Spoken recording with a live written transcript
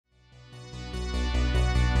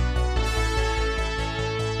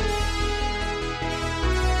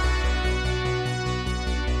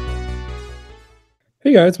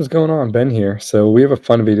Hey guys, what's going on? Ben here. So we have a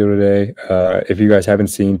fun video today. If you guys haven't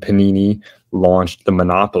seen, Panini launched the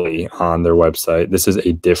Monopoly on their website. This is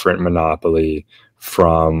a different Monopoly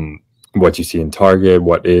from what you see in Target,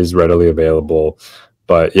 what is readily available.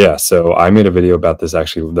 But yeah, so I made a video about this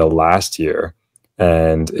actually the last year,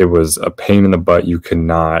 and it was a pain in the butt. You could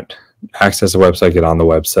not access the website, get on the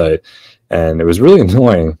website, and it was really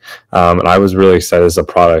annoying. And I was really excited as a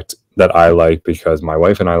product that I like because my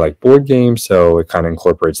wife and I like board games, so it kind of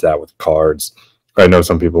incorporates that with cards. I know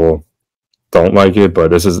some people don't like it, but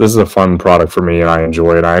this is a fun product for me, and I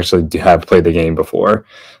enjoy it. I actually have played the game before.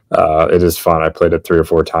 It is fun. I played it 3 or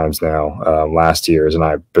 4 times now, last year's, and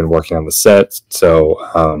I've been working on the set.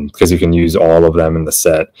 So because you can use all of them in the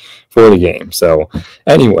set for the game. So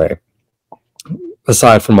anyway,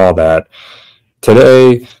 aside from all that,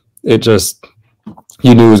 today it just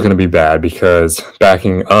you knew it was going to be bad because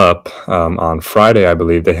backing up on Friday, I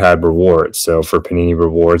believe they had rewards. So for Panini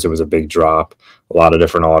rewards, it was a big drop, a lot of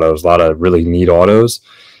different autos, a lot of really neat autos,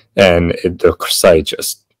 and the site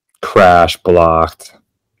just crashed, blocked.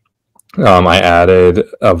 I added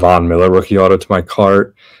a Von Miller rookie auto to my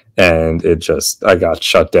cart, and I got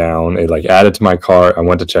shut down. It like added to my cart. I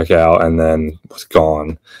went to check out and then was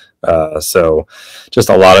gone. So just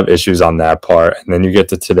a lot of issues on that part. And then you get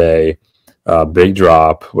to today. Big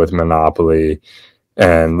drop with Monopoly,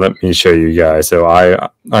 and let me show you guys. So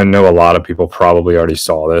I know a lot of people probably already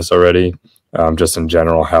saw this already, just in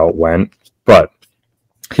general how it went, but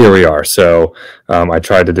here we are. So I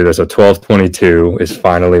tried to do this at 12:22 is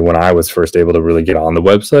finally when I was first able to really get on the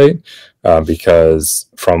website, because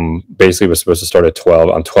from basically it was supposed to start at 12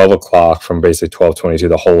 on 12 o'clock from basically 12:22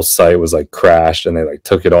 the whole site was like crashed and they like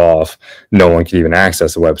took it off. No one could even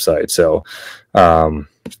access the website. So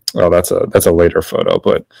well, that's a later photo,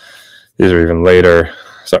 but these are even later.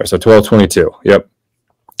 Sorry, so 12:22. Yep.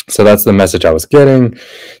 So that's the message I was getting.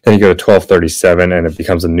 Then you go to 12:37 and it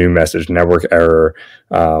becomes a new message, network error,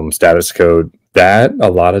 status code. That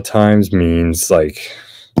a lot of times means like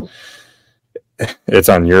it's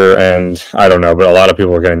on your end. I don't know, but a lot of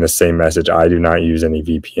people are getting the same message. I do not use any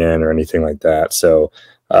VPN or anything like that. So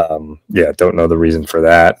yeah, don't know the reason for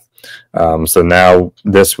that. So now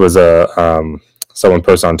this was someone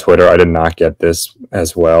posted on Twitter. I did not get this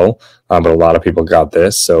as well, but a lot of people got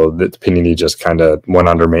this. So the Panini just kind of went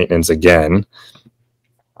under maintenance again.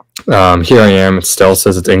 Here I am. It still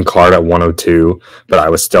says it's in card at 102, but I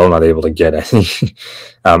was still not able to get any.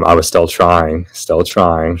 I was still trying. So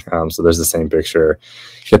there's the same picture.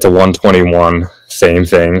 Get to 121, same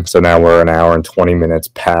thing. So now we're an hour and 20 minutes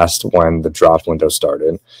past when the drop window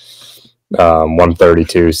started.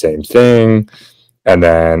 132, same thing. And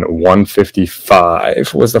then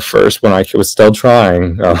 155 was the first one. I was still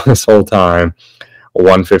trying this whole time.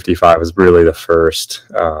 155 was really the first,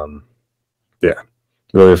 really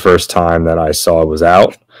the first time that I saw it was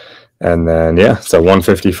out. And then, yeah, so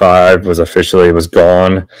 155 was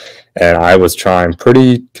gone. And I was trying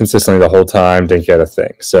pretty consistently the whole time, didn't get a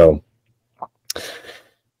thing. So,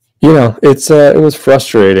 you know, it was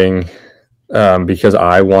frustrating because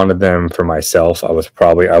I wanted them for myself. I was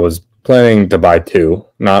planning to buy 2,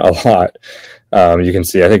 not a lot. You can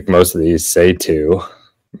see, I think most of these say 2,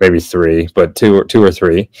 maybe 3, but 2 or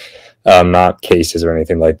 3, not cases or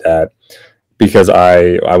anything like that, because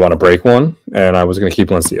I want to break one and I was going to keep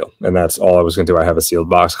one sealed, and that's all I was going to do. I have a sealed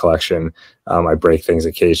box collection. I break things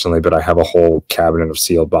occasionally, but I have a whole cabinet of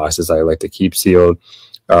sealed boxes I like to keep sealed.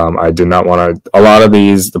 I did not want to. A lot of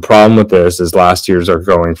these, the problem with this is last year's are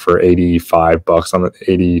going for $85 on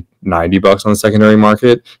the $90 on the secondary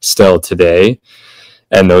market still today,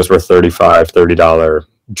 and those were $30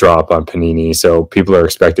 drop on Panini. So people are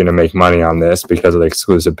expecting to make money on this because of the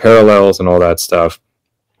exclusive parallels and all that stuff.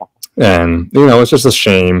 And you know, it's just a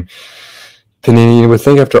shame. Panini would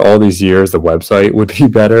think after all these years the website would be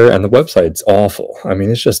better, and the website's awful. I mean,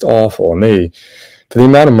 it's just awful, and for the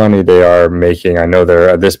amount of money they are making, I know they're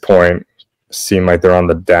at this point seem like they're on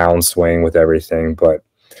the downswing with everything, but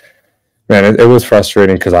man, it was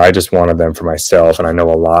frustrating because I just wanted them for myself, and I know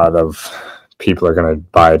a lot of people are going to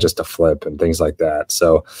buy it just to flip and things like that.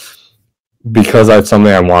 So because that's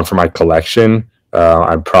something I want for my collection,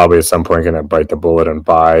 I'm probably at some point going to bite the bullet and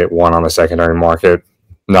buy one on the secondary market.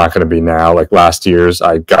 Not going to be now. Like last year's,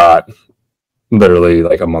 I got literally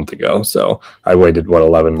like a month ago. So I waited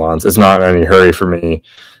 11 months. It's not in any hurry for me.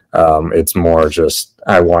 It's more just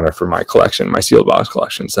I want it for my collection, my sealed box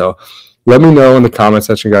collection. So let me know in the comment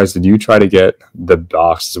section, guys. Did you try to get the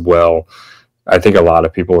box as well? I think a lot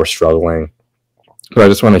of people were struggling, but I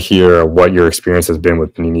just want to hear what your experience has been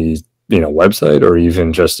with Panini's website, or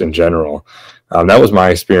even just in general. That was my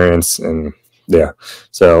experience, and Yeah.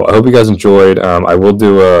 So I hope you guys enjoyed. I will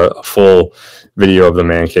do a full video of the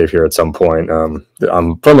man cave here at some point. I'm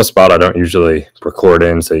from a spot I don't usually record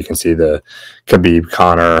in, so you can see the Khabib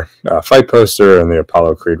Connor fight poster and the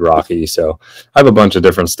Apollo Creed Rocky. So I have a bunch of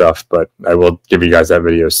different stuff, but I will give you guys that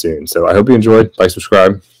video soon. So I hope you enjoyed. Like,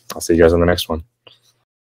 subscribe. I'll see you guys on the next one.